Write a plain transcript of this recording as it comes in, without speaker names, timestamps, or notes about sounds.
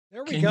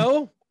There we Can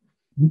go.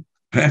 you-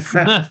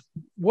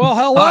 Well,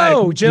 Hi,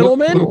 hello,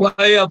 gentlemen. we're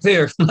way up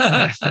here.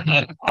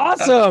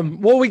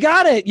 Awesome. Well, we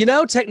got it.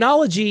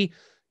 Technology,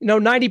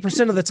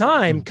 90% of the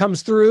time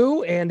comes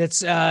through and it's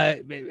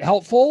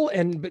helpful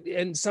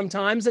and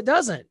sometimes it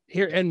doesn't.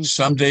 Here and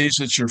Some days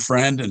it's your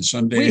friend and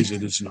some we days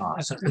it is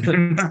not.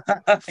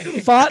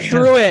 fought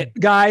through it,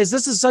 guys.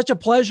 This is such a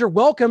pleasure.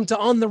 Welcome to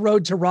On the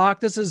Road to Rock.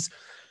 This is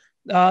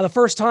the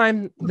first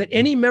time that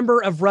any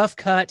member of Rough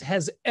Cutt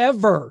has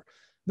ever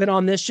been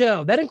on this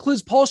show. That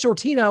includes Paul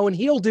Shortino, and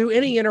he'll do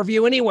any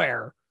interview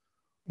anywhere.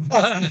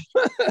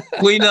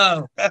 We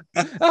know.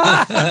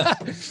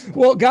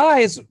 Well,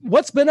 guys,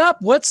 what's been up?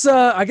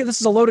 I guess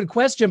this is a loaded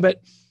question,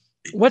 but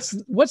what's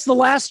the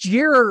last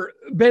year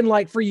been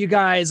like for you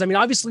guys? I mean,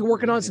 obviously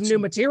working on some new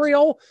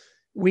material.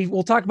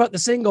 We'll talk about the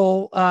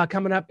single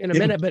coming up in a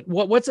minute, but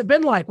what's it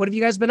been like? What have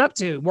you guys been up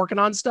to? Working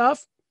on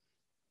stuff?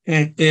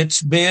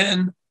 It's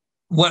been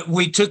what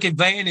we took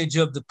advantage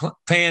of the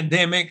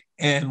pandemic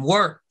and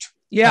worked.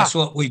 Yeah, that's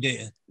what we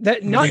did.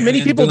 That not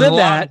many people did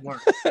that.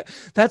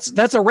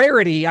 That's a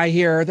rarity. I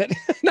hear that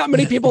not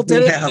many people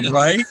did it. Yeah,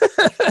 right.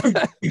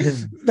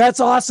 That's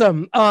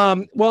awesome.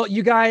 Well,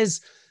 you guys,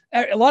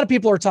 a lot of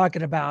people are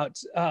talking about,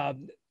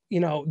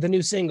 the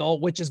new single,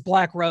 which is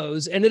Black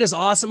Rose, and it is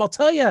awesome. I'll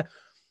tell you,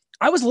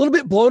 I was a little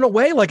bit blown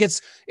away. Like it's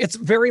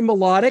very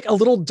melodic, a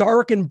little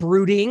dark and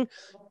brooding.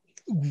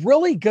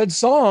 Really good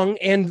song,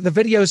 and the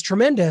video is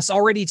tremendous.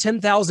 Already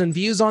 10,000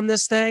 views on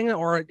this thing,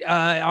 or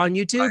on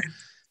YouTube. Right.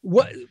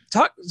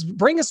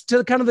 Bring us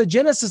to kind of the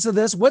genesis of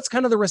this. What's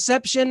kind of the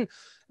reception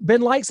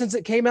been like since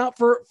it came out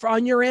for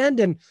on your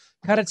end, and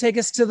kind of take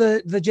us to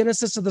the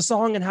genesis of the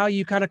song and how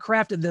you kind of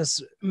crafted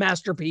this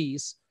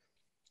masterpiece.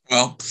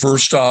 Well,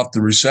 first off, the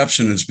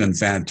reception has been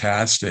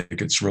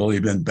fantastic. It's really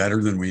been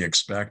better than we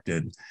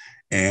expected.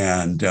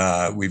 And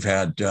we've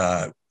had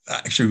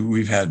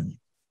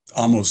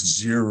almost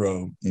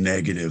zero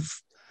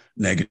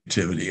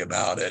negativity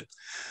about it,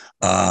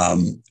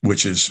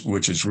 which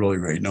is really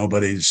great.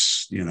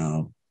 Nobody's,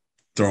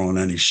 throwing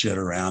any shit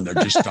around.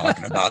 They're just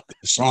talking about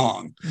the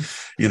song,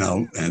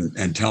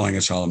 and telling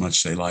us how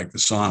much they like the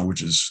song,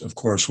 which is, of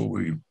course, what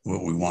we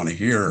want to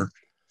hear.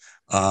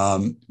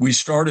 We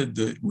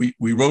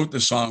wrote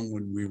the song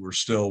when we were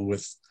still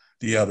with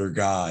the other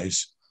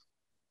guys.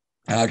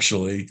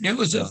 Actually, it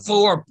was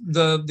for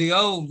the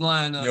old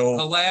lineup,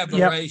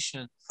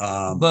 collaboration. Yep.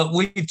 But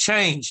we've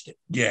changed it.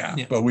 Yeah,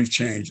 but we've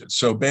changed it.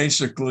 So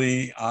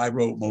basically, I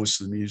wrote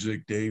most of the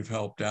music. Dave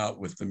helped out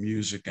with the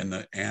music and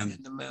the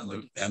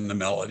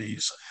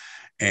melodies.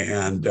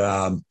 And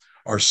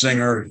our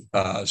singer,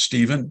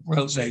 Stephen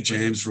St.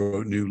 James,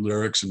 wrote new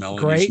lyrics and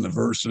melodies in the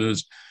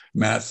verses.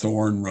 Matt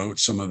Thorne wrote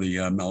some of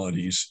the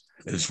melodies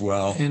as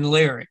well. And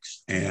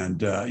lyrics.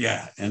 And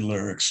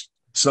lyrics.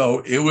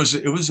 So it was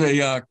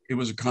a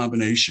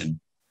combination,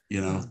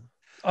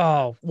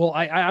 Oh, well,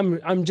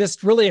 I'm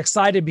just really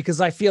excited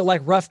because I feel like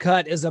Rough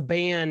Cutt is a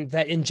band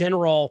that in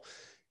general,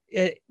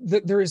 it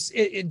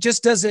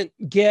just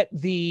doesn't get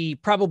the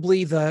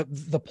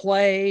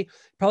play,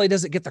 probably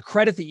doesn't get the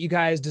credit that you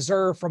guys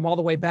deserve from all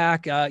the way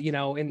back, from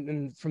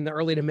the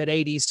early to mid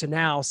 80s to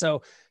now.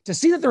 So to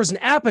see that there was an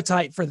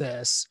appetite for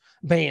this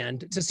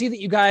band, to see that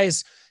you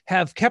guys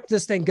have kept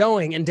this thing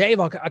going. And Dave,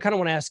 I kind of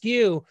want to ask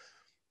you,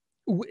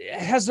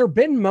 has there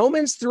been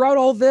moments throughout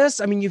all this?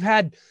 I mean, you've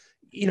had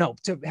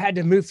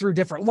to move through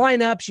different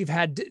lineups. You've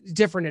had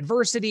different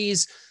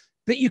adversities,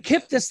 but you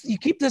keep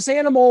this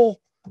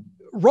animal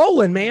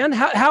rolling, man.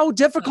 How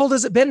difficult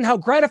has it been? And how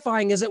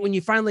gratifying is it when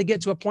you finally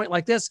get to a point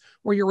like this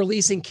where you're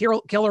releasing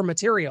killer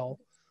material?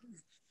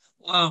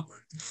 Well,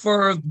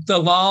 for the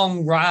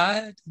long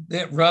ride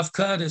that Rough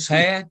Cutt has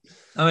had,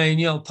 I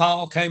mean,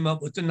 Paul came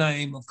up with the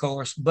name, of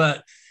course,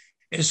 but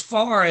as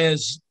far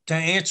as to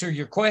answer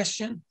your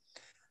question,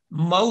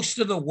 most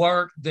of the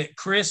work that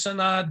Chris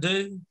and I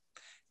do,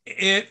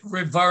 it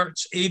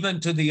reverts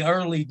even to the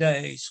early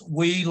days.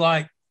 We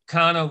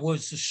kind of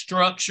was the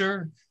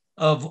structure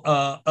of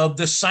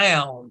the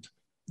sound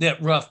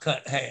that Rough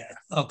Cutt had.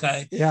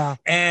 Okay. Yeah.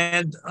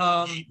 And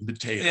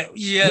potatoes.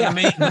 The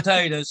meat and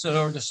potatoes,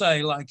 or to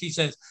say, like he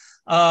says.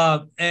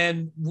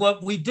 And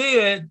what we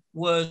did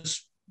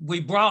was we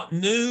brought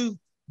new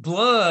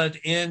blood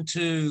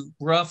into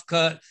Rough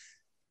Cutt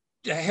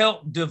to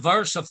help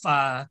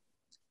diversify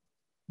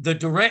the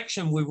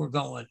direction we were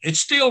going. It's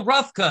still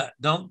Rough Cutt.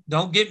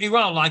 Don't get me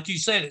wrong. Like you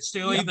said, it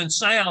still even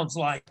sounds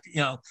like,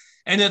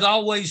 and it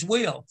always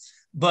will.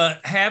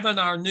 But having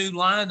our new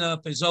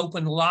lineup has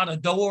opened a lot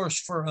of doors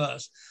for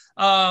us.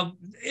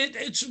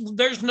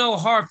 There's no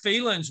hard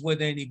feelings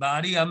with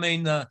anybody. I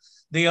mean,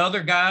 the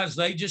other guys,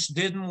 they just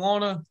didn't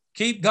want to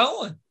keep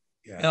going.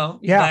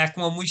 Back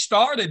when we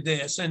started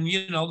this, and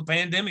the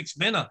pandemic's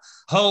been a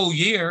whole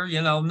year.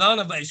 None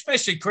of it,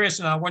 especially Chris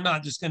and I, we're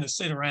not just going to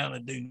sit around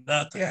and do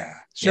nothing. Yeah,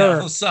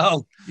 sure.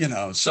 So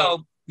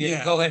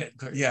go ahead,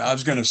 Chris. Yeah, I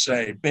was going to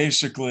say,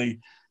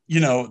 basically,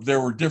 there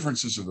were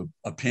differences of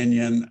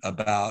opinion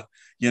about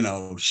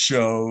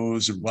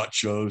shows and what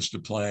shows to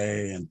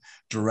play and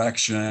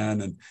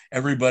direction, and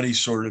everybody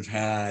sort of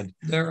had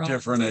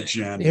different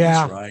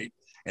agendas, right?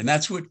 and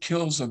that's what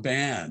kills a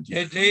band.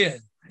 It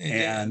did.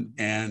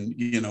 And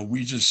you know,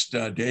 we just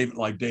Dave,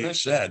 like Dave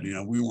said, you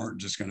know, we weren't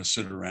just going to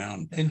sit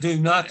around and do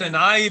nothing.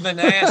 I even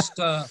asked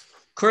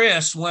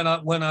Chris when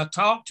I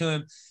talked to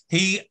him.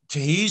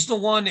 He's the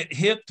one that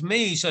hipped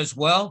me. He says,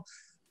 "Well,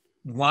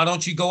 why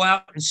don't you go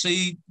out and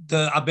see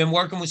I've been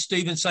working with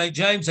Stephen St.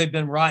 James. They've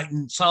been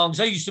writing songs.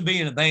 They used to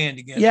be in a band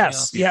together."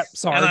 Yes. You know? Yep.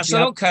 Sorry. And I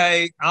said,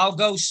 okay, I'll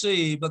go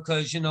see,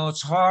 because, you know,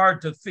 it's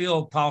hard to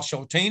fill Paul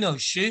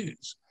Shortino's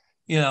shoes,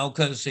 you know,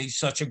 because he's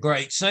such a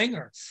great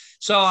singer.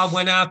 So I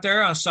went out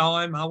there, I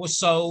saw him, I was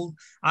sold.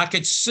 I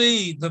could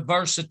see the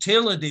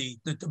versatility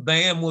that the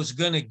band was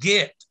going to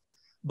get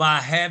by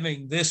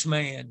having this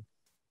man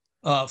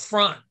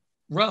front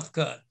Rough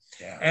Cutt.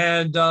 Yeah.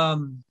 And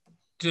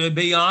to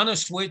be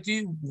honest with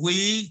you,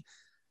 we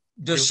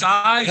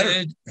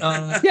decided,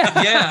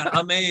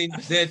 I mean,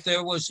 that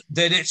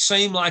it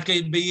seemed like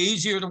it'd be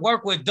easier to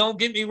work with. Don't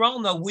get me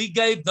wrong, though. We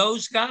gave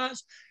those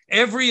guys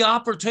every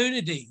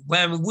opportunity.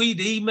 When we'd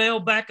email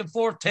back and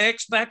forth,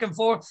 text back and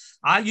forth,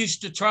 I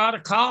used to try to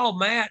call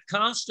Matt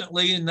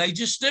constantly, and they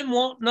just didn't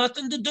want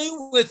nothing to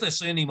do with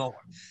us anymore.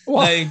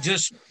 Well,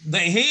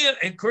 he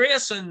and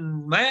Chris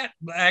and Matt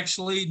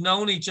actually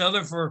known each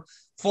other for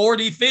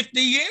 40,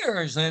 50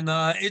 years. And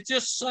it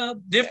just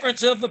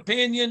difference of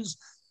opinions.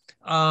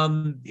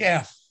 They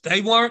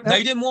didn't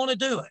want to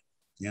do it.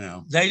 You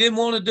know, they didn't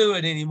want to do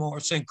it anymore.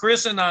 So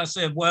Chris and I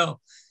said, well,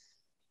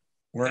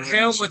 we're the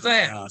hell with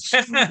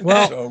that.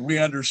 Well, so we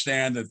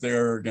understand that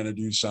they're going to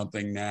do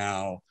something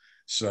now.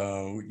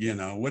 So, you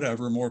know,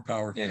 whatever, more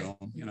power to them,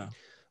 you know.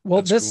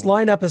 Well, this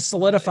lineup is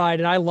solidified,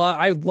 and I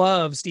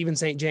love Stephen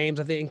St. James.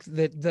 I think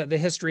that the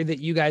history that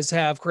you guys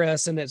have,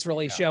 Chris, and it's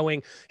really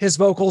showing. His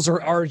vocals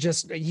are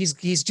just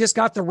he's just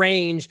got the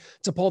range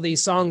to pull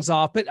these songs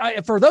off.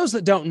 But for those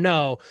that don't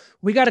know,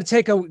 we got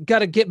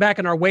to get back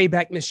in our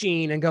Wayback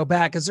Machine and go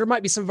back, because there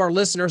might be some of our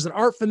listeners that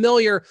aren't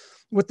familiar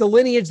with the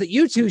lineage that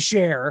you two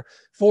share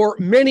for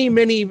many,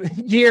 many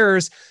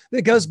years,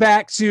 that goes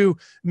back to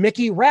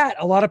Mickey Ratt.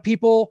 A lot of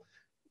people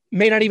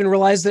may not even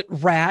realize that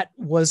Ratt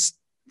was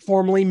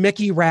formerly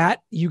Mickey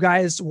Ratt. You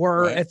guys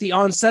were at the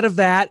onset of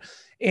that,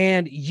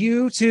 and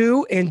you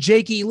two and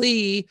Jakey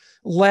Lee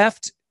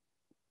left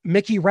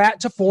Mickey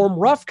Ratt to form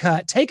Rough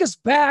Cutt. Take us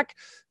back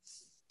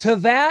to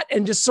that,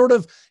 and just sort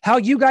of how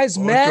you guys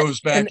met. It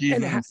goes back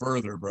even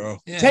further, bro.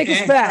 Take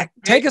us back.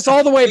 Take us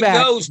all the way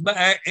back.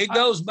 It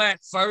goes back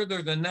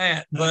further than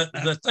that. But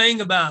the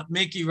thing about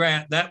Mickey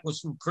Ratt, that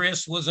was when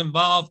Chris was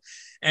involved,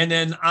 and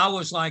then I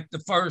was like the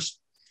first,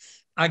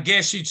 I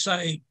guess you'd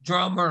say,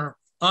 drummer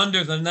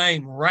under the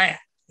name Ratt,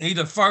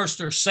 either first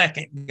or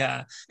second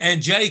guy.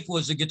 And Jake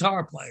was a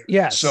guitar player.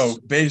 Yes. So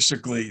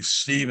basically,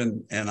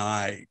 Stephen and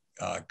I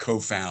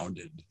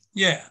co-founded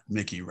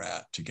Mickey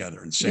Ratt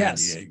together in San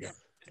Diego,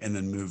 and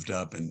then moved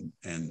up in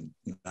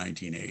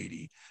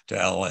 1980 to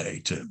LA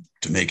to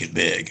make it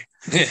big.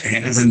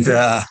 And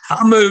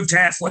I moved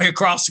halfway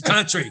across the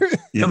country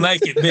to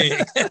make it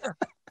big.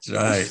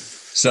 Right.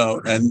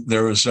 So, and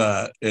there's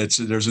an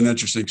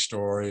interesting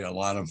story. A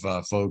lot of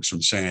folks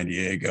from San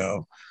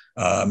Diego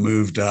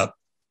moved up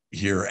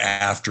here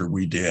after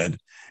we did,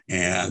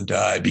 and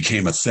it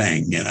became a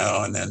thing, you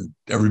know, and then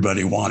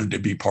everybody wanted to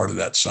be part of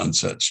that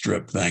Sunset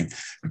Strip thing,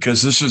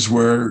 because this is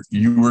where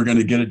you were going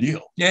to get a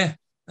deal. Yeah,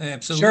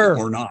 absolutely. Sure.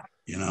 Or not,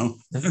 you know.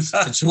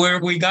 It's where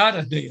we got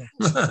a deal.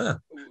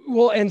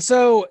 Well, and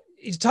so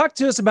you talk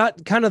to us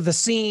about kind of the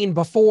scene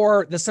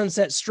before the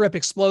Sunset Strip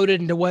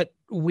exploded into what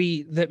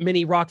that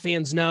many rock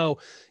fans know.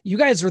 You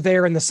guys were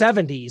there in the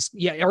 70s.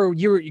 Yeah. Or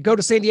you go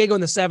to San Diego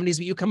in the 70s,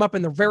 but you come up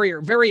in the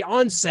very, very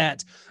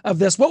onset of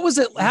this. What was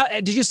it? How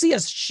did you see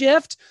a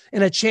shift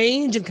and a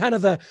change and kind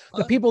of the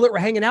people that were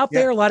hanging out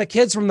there? A lot of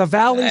kids from the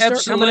Valley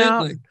start coming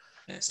out,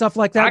 stuff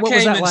like that. What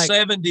was that like?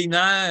 I came in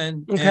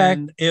 79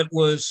 and it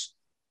was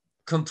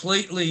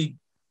completely,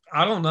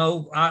 I don't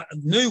know,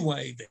 new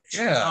wave.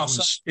 Yeah.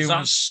 It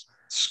was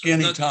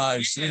skinny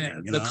ties,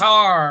 the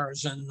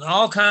cars and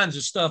all kinds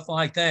of stuff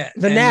like that.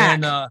 The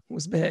Knack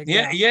was big.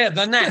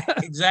 The Knack,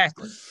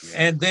 exactly.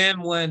 And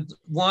then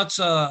once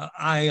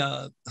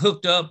I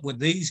hooked up with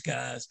these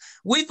guys,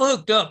 we've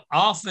hooked up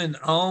off and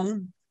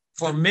on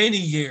for many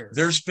years.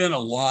 There's been a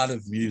lot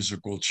of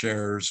musical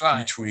chairs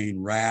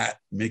between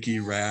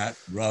Mickey Ratt,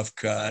 Rough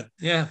Cutt.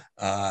 Yeah.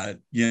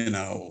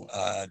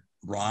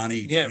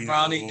 Ronnie.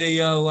 Ronnie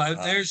Dio.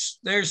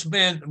 There's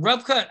been,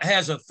 Rough Cutt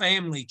has a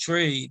family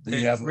tree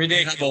that's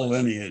ridiculous. A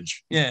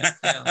lineage. Yeah.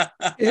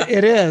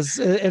 It is.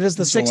 It is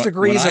the 6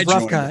 degrees of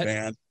Rough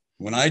Cutt.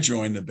 When I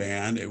joined the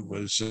band, it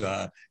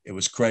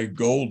was Craig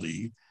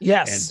Goldie,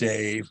 and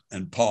Dave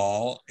and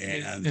Paul,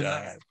 and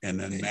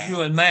then Matt.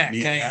 You and Matt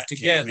came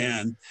together. Came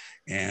in,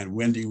 and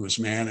Wendy was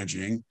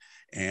managing,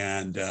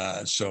 and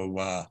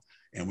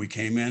and we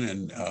came in,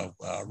 and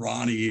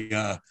Ronnie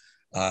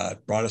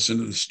brought us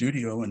into the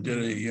studio and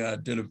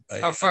did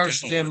our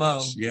first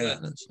demo. Yeah.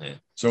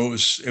 So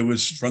it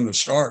was from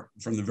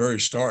the very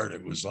start.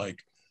 It was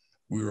like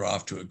we were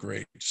off to a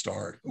great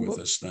start with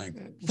this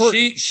thing.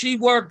 She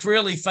worked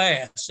really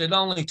fast. It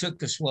only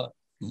took us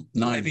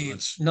 9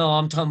 months. No,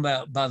 I'm talking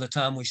about by the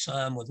time we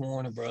signed with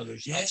Warner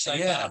Brothers. Yeah,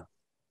 about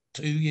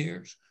 2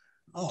 years.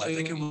 Oh, I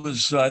think it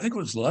was. I think it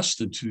was less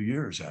than 2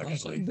 years,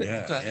 actually.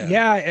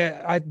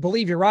 Yeah, I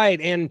believe you're right.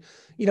 And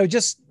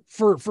just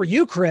for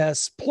you,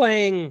 Chris,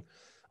 playing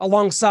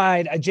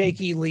alongside a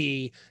Jakey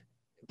Lee,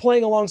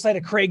 playing alongside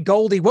a Craig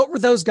Goldie, what were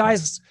those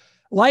guys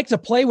like to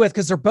play with?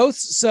 Because they're both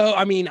so.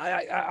 I mean,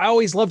 I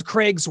always loved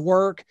Craig's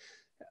work,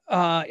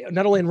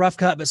 not only in Rough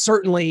Cut, but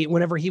certainly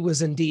whenever he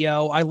was in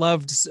Dio. I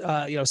loved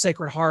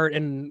Sacred Heart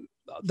and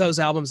those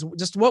albums.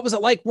 Just what was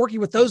it like working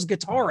with those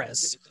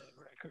guitarists?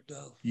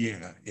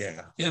 Yeah.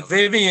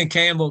 Vivian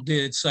Campbell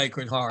did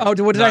Sacred Heart.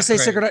 Oh, what did I say?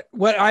 Craig. Sacred Heart.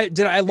 What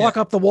I Lock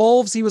Up the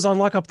Wolves? He was on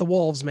Lock Up the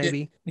Wolves,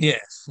 maybe.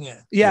 Yes.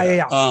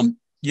 Yeah.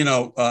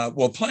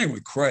 Well, playing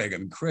with Craig, I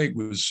mean,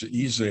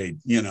 he's a,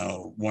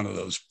 one of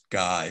those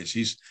guys.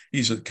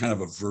 He's a kind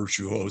of a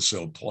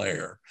virtuoso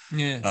player.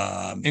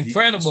 Yeah.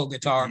 Incredible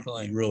guitar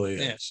player. He really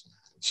is. Yes.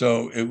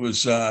 So it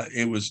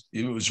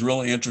was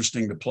really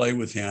interesting to play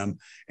with him,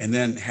 and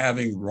then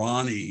having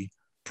Ronnie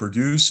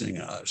producing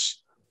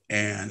us,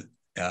 and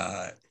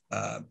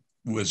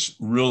was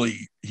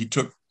really, he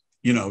took,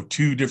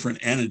 two different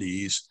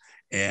entities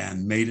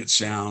and made it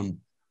sound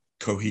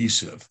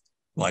cohesive,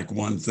 like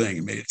one thing.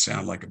 It made it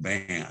sound like a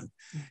band.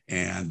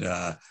 And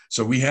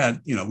so we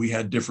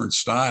had different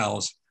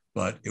styles,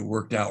 but it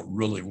worked out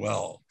really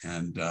well.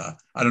 And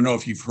I don't know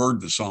if you've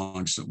heard the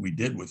songs that we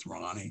did with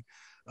Ronnie,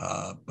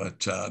 but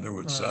there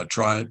was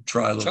try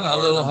a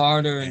little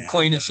harder and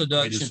Queen of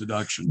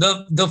Seduction.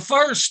 The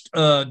first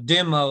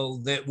demo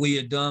that we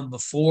had done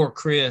before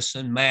Chris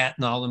and Matt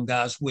and all them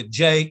guys with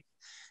Jake,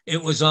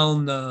 it was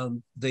on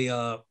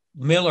the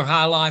Miller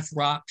High Life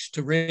Rocks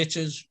to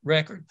Riches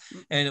record,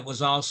 and it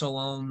was also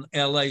on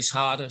LA's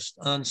Hottest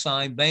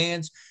Unsigned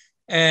Bands.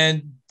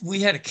 And we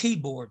had a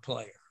keyboard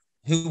player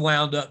who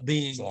wound up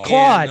being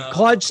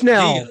Claude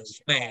Schnell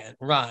band,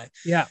 right?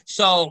 Yeah.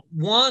 So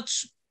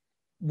once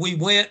we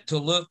went to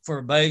look for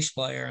a bass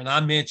player, and I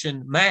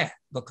mentioned Matt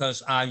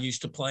because I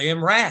used to play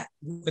in Ratt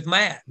with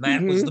Matt.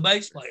 Matt was the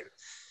bass player.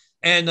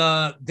 And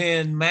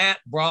then Matt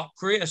brought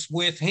Chris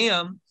with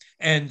him,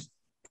 and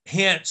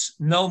hence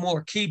no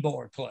more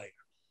keyboard player.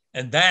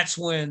 And that's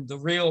when the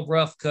real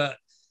Rough Cut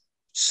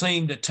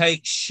seemed to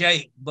take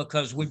shape,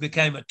 because we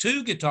became a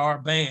 2-guitar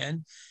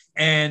band.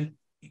 And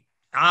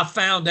I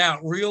found out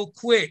real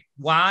quick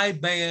why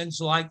bands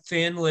like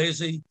Thin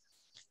Lizzy,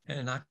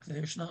 and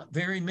there's not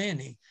very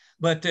many,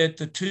 but that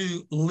the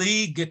 2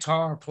 lead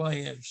guitar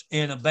players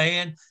in a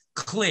band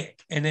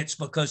click. And it's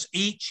because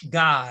each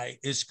guy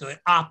is the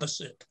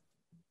opposite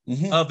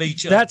of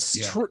each other.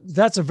 That's true.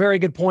 That's a very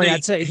good point.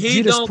 I'd say he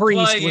Judas don't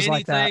Priest play was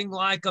like that. anything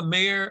like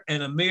Amir,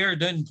 and Amir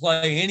didn't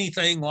play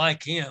anything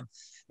like him.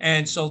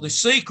 And so the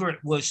secret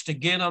was to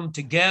get them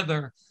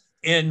together,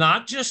 and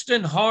not just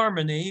in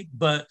harmony,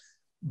 but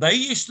they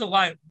used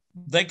to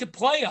they could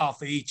play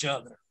off of each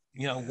other.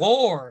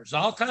 Wars,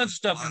 all kinds of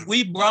stuff. And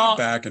we brought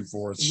back and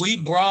forth. We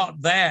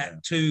brought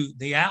that to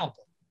the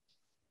album.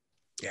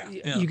 Yeah.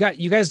 You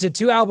guys did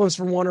 2 albums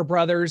for Warner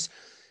Brothers.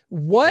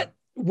 What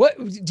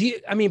do you,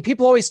 I mean,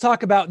 people always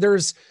talk about,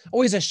 there's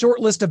always a short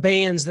list of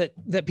bands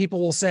that people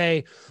will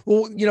say,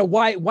 well,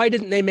 why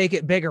didn't they make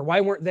it bigger?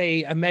 Why weren't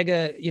they a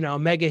mega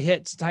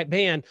hits type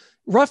band?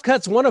 Rough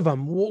Cut's one of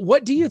them.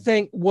 What do you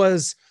think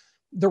was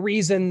the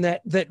reason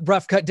that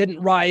Rough Cut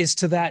didn't rise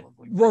to that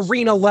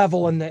arena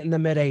level in the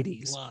mid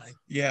 80s?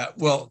 Yeah,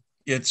 well,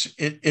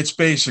 it's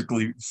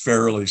basically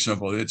fairly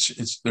simple.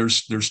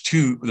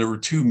 There were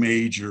 2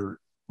 major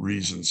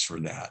reasons for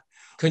that.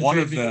 One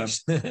of them,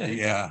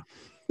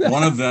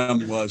 one of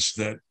them was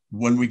that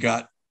when we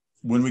got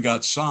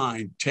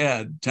signed,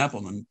 Ted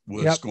Templeman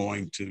was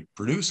going to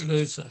produce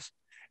us.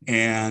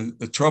 And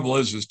the trouble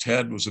is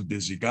Ted was a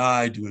busy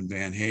guy doing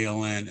Van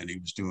Halen, and he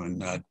was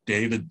doing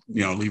David,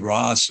 Lee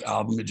Ross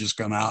album had just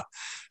come out.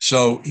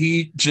 So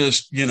he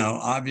just,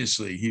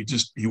 obviously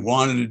he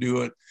wanted to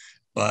do it,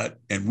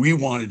 and we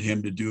wanted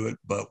him to do it,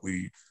 but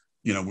we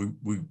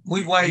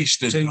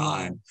wasted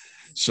time.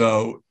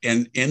 So,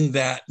 and in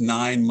that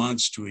 9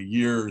 months to a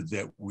year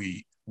that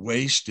we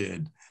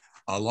wasted,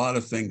 a lot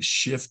of things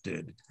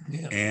shifted.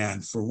 Yeah.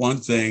 And for one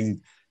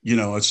thing,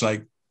 it's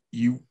like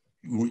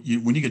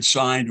when you get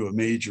signed to a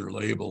major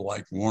label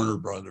like Warner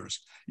Brothers,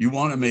 you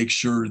want to make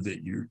sure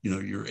that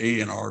your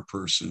A&R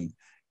person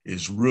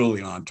is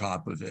really on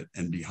top of it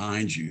and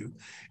behind you.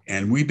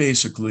 And we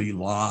basically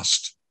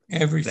lost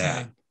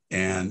everything.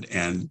 And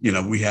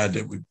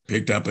we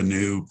picked up a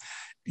new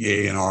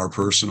A&R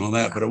person on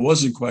that, but it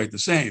wasn't quite the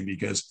same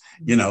because,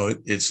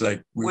 it's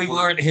like we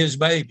weren't his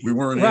baby. We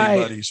weren't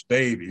anybody's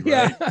baby,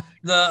 right?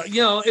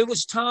 Yeah. It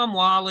was Tom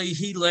Wally.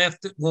 He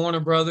left at Warner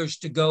Brothers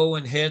to go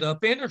and head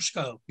up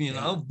Interscope,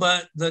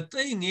 but the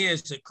thing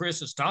is that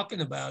Chris is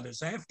talking about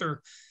is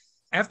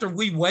after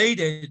we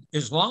waited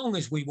as long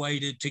as we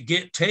waited to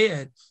get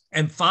Ted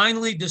and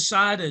finally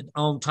decided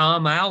on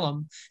Tom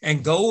Allum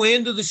and go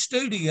into the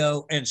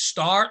studio and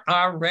start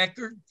our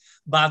record,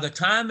 by the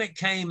time it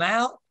came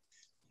out,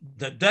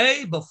 the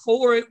day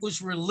before it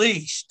was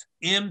released,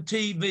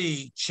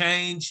 MTV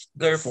changed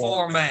their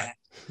format.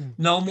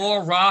 No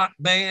more rock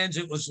bands.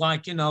 It was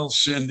like,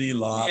 Cyndi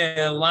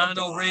Lauper,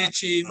 Lionel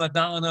Richie,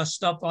 Madonna,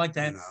 stuff like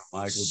that.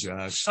 Michael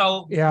Jackson.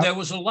 So there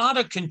was a lot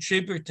of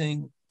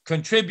contributing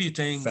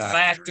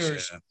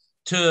factors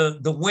to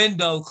the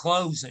window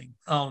closing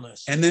on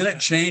us. And then it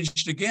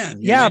changed again.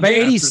 Yeah, by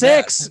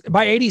 86,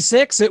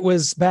 it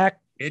was back.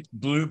 It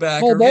blew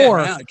back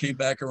around. It came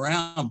back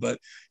around. But,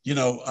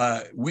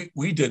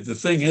 we did, the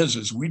thing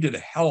is we did a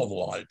hell of a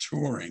lot of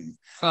touring.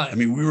 Right. I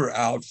mean, we were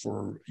out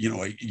for,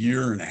 a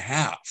year and a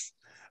half,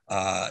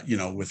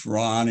 with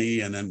Ronnie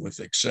and then with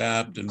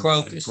Accept and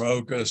Crocus.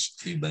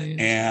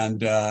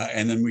 And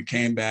then we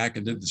came back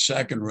and did the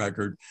second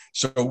record.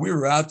 So we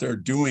were out there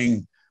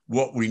doing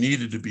what we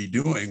needed to be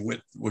doing,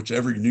 which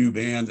every new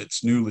band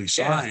that's newly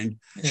signed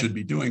should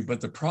be doing.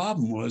 But the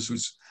problem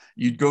was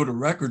you'd go to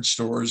record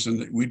stores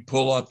and we'd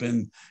pull up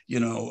in,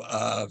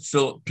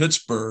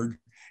 Pittsburgh,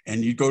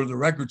 and you'd go to the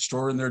record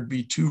store and there'd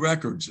be 2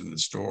 records in the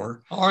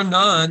store. Or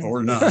none.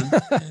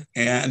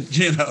 And,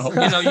 you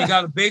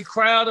got a big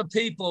crowd of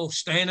people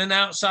standing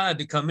outside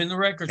to come in the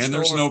record store. And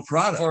there's no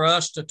product for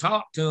us to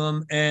talk to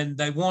them. And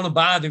they want to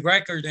buy the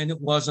record and it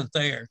wasn't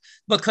there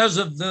because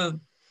of the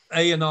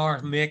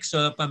A&R mix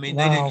up. I mean,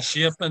 they didn't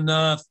ship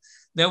enough.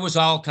 There was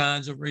all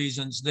kinds of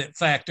reasons that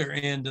factor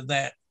into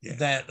that.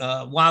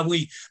 Why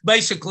we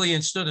basically,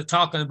 instead of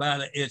talking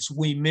about it,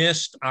 we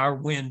missed our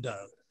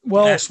window.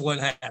 Well, that's what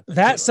happened.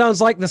 That sounds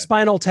like the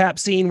Spinal Tap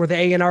scene where the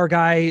A&R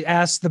guy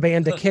asked the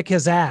band to kick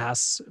his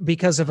ass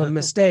because of a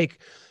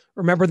mistake.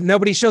 Remember,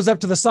 nobody shows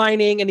up to the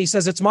signing and he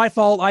says, "It's my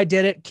fault. I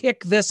did it.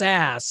 Kick this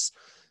ass."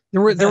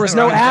 There was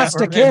no ass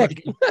to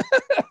kick.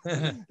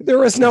 There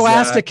was no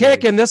ass to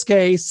kick in this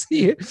case.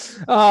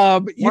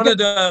 One of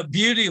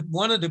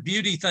the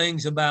beauty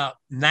things about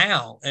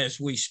now as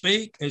we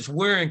speak is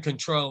we're in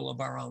control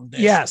of our own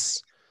destiny.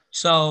 Yes.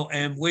 So,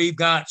 and we've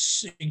got,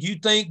 you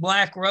think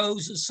Black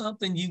Rose is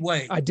something, you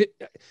wait. I did.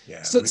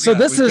 Yeah. So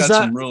this is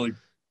some really,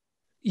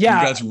 we've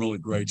got some really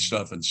great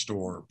stuff in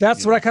store.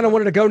 That's what I kind of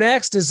wanted to go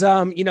next is,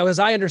 as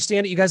I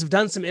understand it, you guys have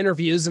done some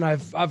interviews and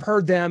I've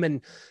heard them.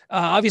 And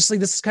obviously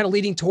this is kind of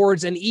leading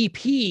towards an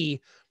EP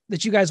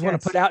that you guys want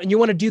to put out, and you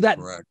want to do that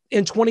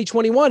in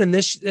 2021 in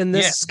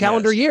this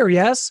calendar year.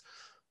 Yes.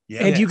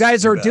 Yeah, and you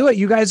guys are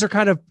you guys are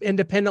kind of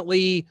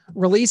independently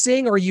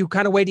releasing, or are you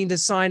kind of waiting to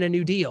sign a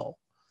new deal?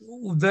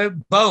 They're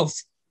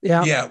both.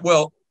 Yeah. Yeah.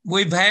 Well,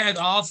 we've had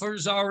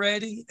offers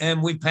already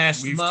and we've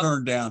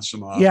turned down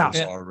some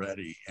offers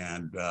already,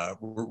 and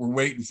we're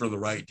waiting for the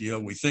right deal.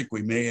 We think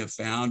we may have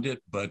found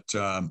it, but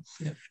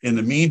in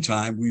the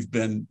meantime, we've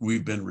been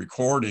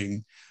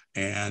recording,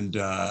 and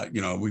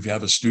we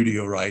have a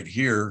studio right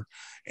here,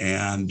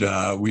 and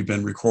we've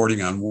been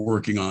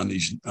working on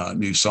these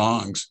new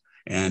songs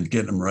and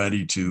getting them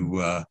ready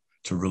to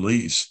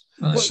release.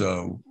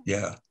 So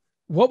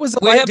what was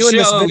it like doing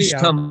this video?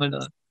 Coming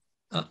up.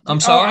 I'm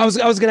sorry. I was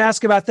going to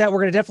ask about that. We're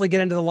going to definitely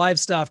get into the live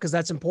stuff because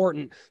that's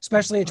important,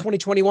 especially in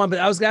 2021. But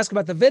I was going to ask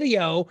about the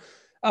video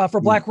for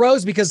Black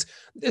Rose, because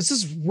this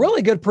is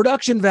really good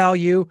production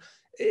value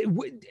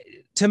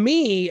to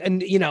me.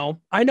 And,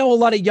 I know a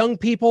lot of young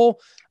people.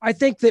 I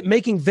think that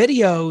making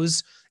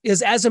videos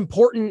is as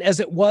important as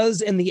it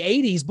was in the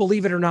 80s,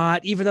 believe it or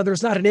not, even though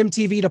there's not an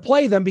MTV to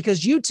play them,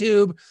 because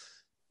YouTube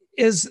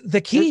is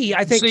the key.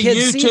 I think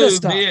kids see this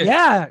stuff.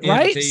 Yeah.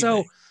 Right. MTV.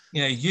 So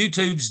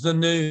YouTube's the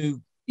new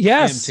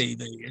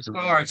MTV, as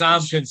far as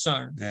I'm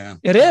concerned. Yeah,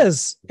 it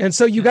is. And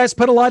so you guys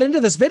put a lot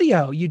into this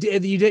video.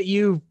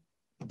 It's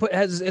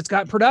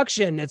got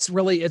production. It's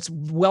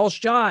well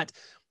shot.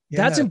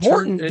 Yeah, that's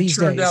important these days.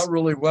 It turned out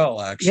really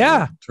well, actually.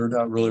 Yeah. It turned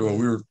out really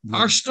well.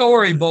 Our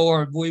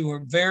storyboard, we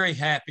were very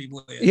happy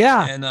with.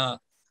 Yeah. And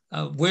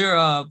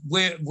we're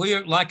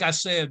like I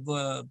said,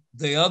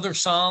 the other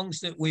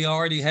songs that we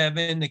already have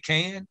in the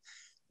can,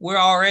 we're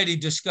already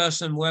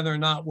discussing whether or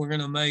not we're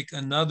going to make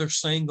another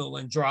single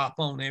and drop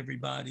on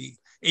everybody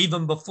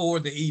even before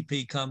the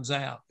EP comes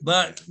out.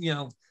 But,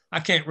 I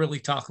can't really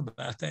talk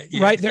about that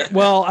yet. Right there.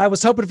 Well, I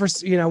was hoping for,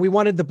 we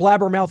wanted the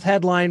blabbermouth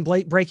headline,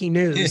 breaking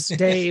news,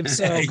 Dave.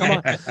 So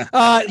come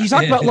on. You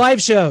talked about live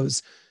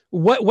shows.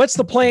 What's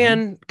the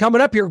plan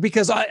coming up here?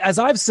 Because as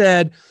I've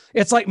said,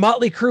 it's like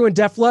Motley Crue and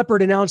Def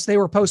Leppard announced they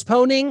were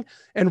postponing,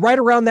 and right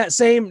around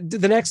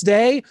the next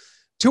day,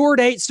 tour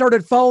dates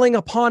started falling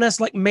upon us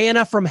like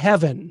manna from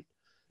heaven.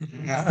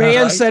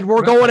 Band said,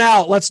 we're going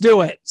out. Let's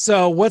do it.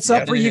 So what's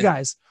up for you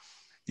guys?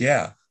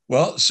 Yeah.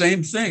 Well,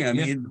 same thing. I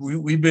mean,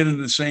 we've been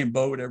in the same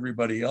boat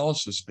everybody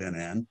else has been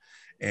in.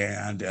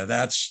 And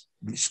that's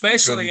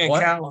especially in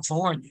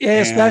California. Yeah,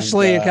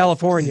 especially in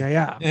California.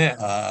 Yeah.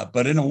 Yeah.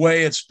 But in a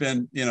way, it's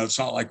been, it's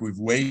not like we've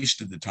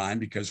wasted the time,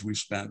 because we've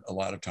spent a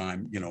lot of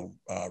time,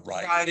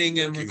 writing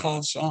and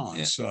recording songs.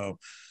 Yeah. So,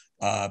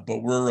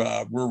 but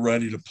we're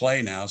ready to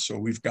play now. So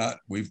we've got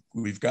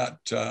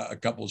a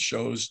couple of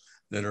shows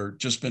that are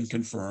just been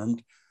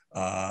confirmed.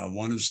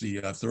 One is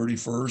the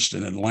 31st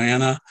in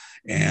Atlanta,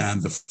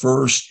 and the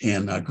 1st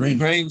in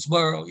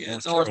Greensboro,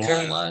 North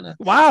Carolina.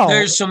 Wow.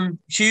 There's some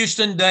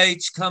Houston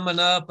dates coming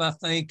up, I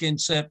think, in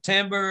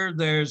September.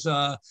 There's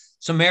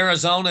some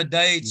Arizona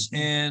dates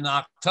in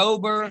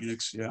October.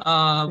 Phoenix,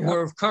 yeah.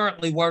 We're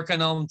currently working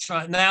on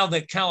now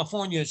that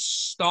California is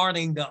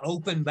starting to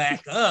open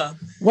back up.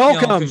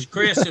 Welcome. Because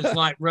Chris is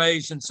like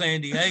raised in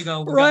San Diego.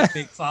 We've Right. got a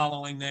big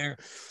following there.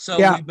 So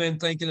we've been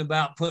thinking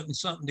about putting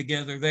something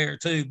together there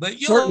too. But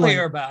you'll Certainly.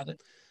 hear about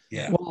it.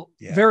 Yeah. Well,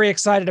 very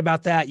excited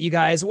about that, you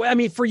guys. I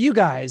mean, for you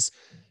guys,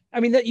 I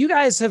mean, that you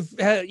guys have,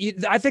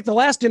 I think the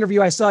last interview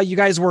I saw, you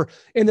guys were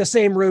in the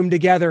same room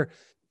together.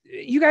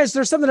 You guys,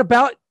 there's something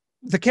about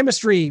the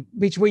chemistry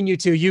between you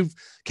two. You've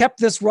kept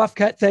this Rough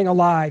Cutt thing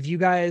alive. You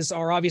guys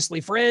are obviously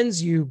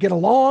friends. You get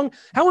along.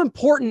 How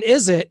important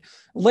is it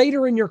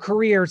later in your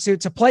career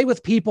to play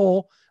with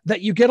people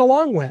that you get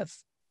along with?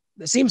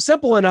 It seems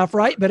simple enough,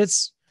 right? But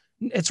it's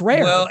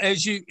rare. Well,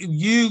 as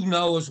you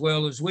know as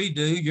well as we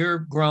do, you're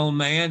a grown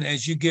man.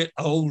 As you get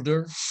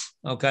older,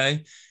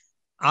 okay,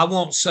 I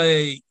won't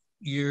say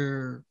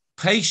your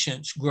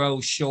patience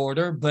grows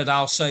shorter, but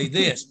I'll say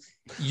this: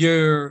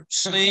 you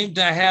seem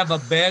to have a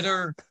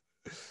better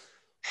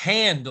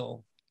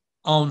handle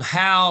on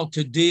how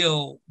to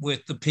deal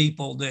with the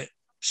people that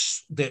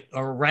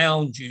are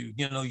around you.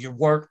 You know, your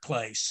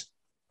workplace.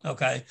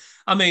 Okay.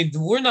 I mean,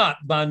 we're not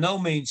by no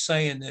means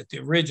saying that the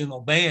original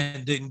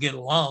band didn't get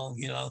along,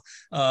 you know,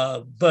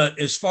 but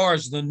as far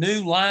as the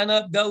new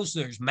lineup goes,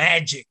 there's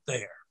magic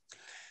there.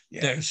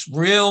 Yeah. There's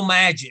real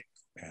magic.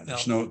 Yeah,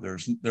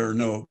 there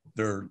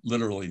are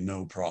literally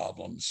no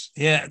problems.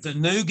 Yeah. The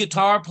new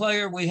guitar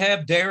player we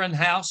have, Darren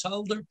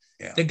Householder,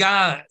 the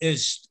guy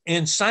is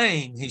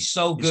insane. He's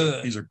so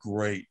good. He's a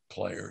great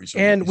player.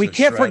 We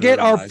can't forget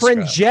our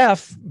friend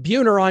Jeff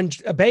Buhner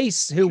on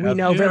bass, who we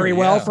know very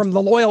well from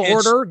the Loyal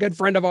Order, good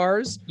friend of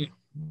ours.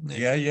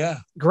 Yeah.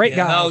 Great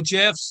guy. No,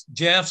 Jeff's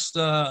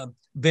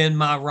been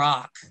my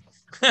rock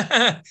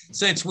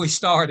since we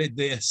started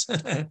this.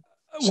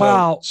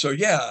 Wow. So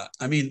yeah,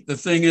 I mean, the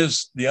thing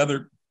is, the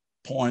other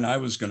point I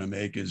was going to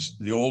make is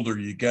the older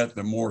you get,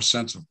 the more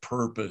sense of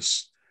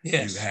purpose you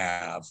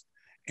have.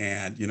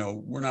 And, you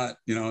know, we're not,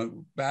 you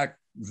know, back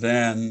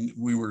then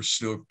we were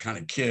still kind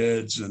of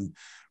kids, and,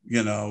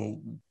 you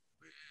know,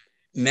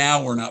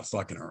 now we're not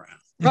fucking around.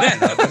 Right.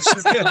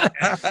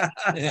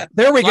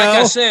 There we go. Like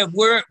I said,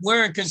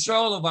 we're in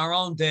control of our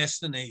own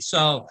destiny.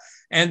 So,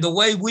 and the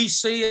way we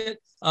see it,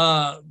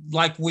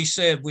 like we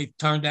said, we've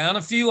turned down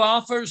a few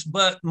offers,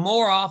 but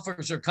more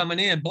offers are coming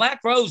in. Black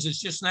Rose is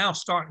just now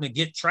starting to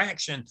get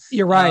traction.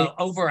 You're right.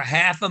 Over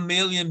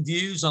 500,000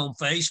 views on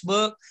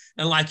Facebook.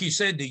 And like you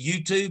said, the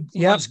YouTube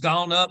has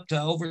gone up to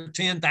over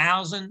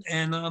 10,000.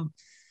 And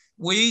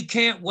we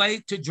can't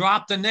wait to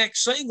drop the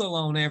next single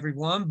on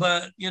everyone,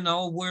 but, you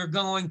know, we're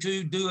going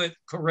to do it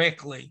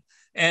correctly.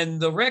 And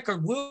the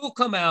record will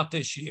come out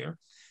this year.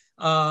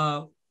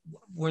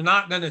 We're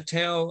not going to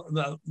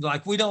tell,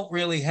 we don't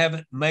really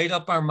haven't made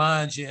up our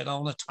minds yet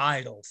on a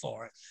title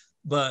for it,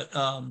 but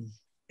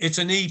it's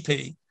an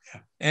EP,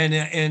 and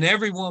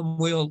everyone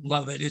will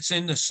love it. It's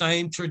in the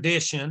same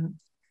tradition,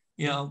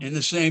 you know, in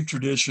the same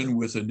tradition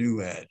with a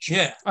new edge.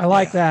 Yeah. I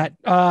like that.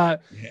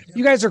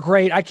 You guys are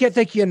great. I can't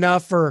thank you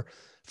enough for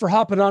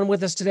hopping on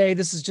with us today.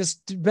 This has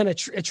just been a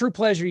true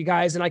pleasure, you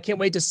guys. And I can't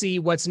wait to see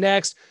what's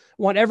next.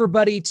 Want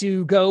everybody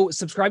to go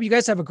subscribe. You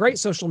guys have a great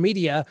social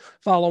media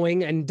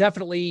following, and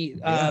definitely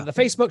the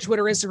Facebook,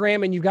 Twitter,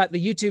 Instagram, and you've got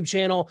the YouTube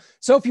channel.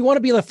 So if you want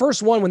to be the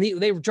first one when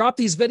they drop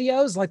these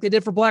videos like they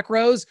did for Black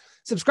Rose,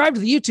 subscribe to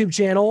the YouTube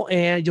channel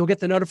and you'll get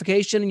the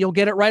notification and you'll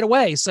get it right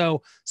away.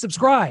 So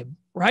subscribe,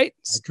 right?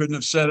 I couldn't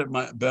have said it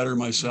better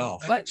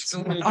myself. But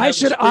I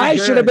should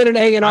have been an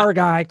A&R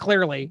guy,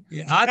 clearly.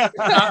 Yeah,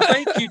 I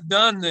think you've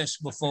done this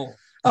before.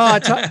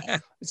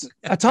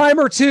 A time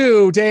or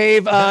two,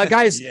 Dave.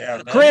 Guys,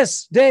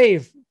 Chris,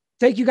 Dave,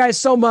 thank you guys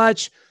so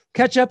much.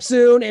 Catch up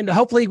soon, and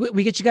hopefully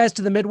we get you guys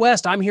to the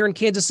Midwest. I'm here in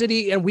Kansas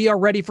City, and we are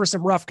ready for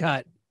some Rough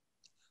Cutt.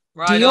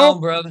 Right on,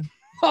 brother.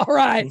 All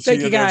right.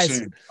 Thank you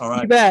guys. All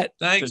right. You bet.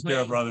 Thanks, Take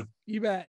care, brother. You bet.